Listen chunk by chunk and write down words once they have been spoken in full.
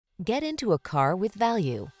Get into a car with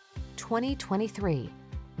value. 2023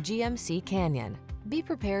 GMC Canyon. Be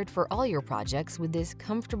prepared for all your projects with this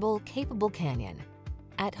comfortable, capable Canyon.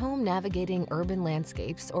 At home navigating urban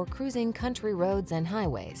landscapes or cruising country roads and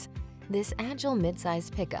highways, this agile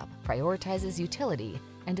midsize pickup prioritizes utility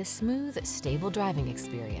and a smooth, stable driving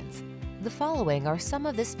experience. The following are some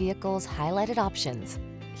of this vehicle's highlighted options: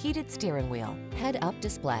 heated steering wheel, head-up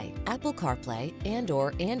display, Apple CarPlay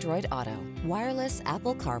and/or Android Auto, wireless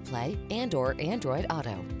Apple CarPlay and/or Android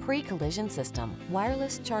Auto, pre-collision system,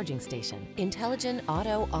 wireless charging station, intelligent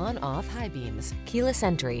auto on-off high beams, keyless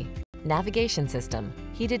entry, navigation system,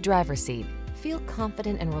 heated driver's seat. Feel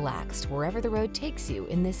confident and relaxed wherever the road takes you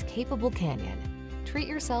in this capable Canyon. Treat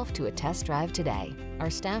yourself to a test drive today. Our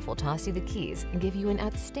staff will toss you the keys and give you an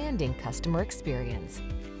outstanding customer experience.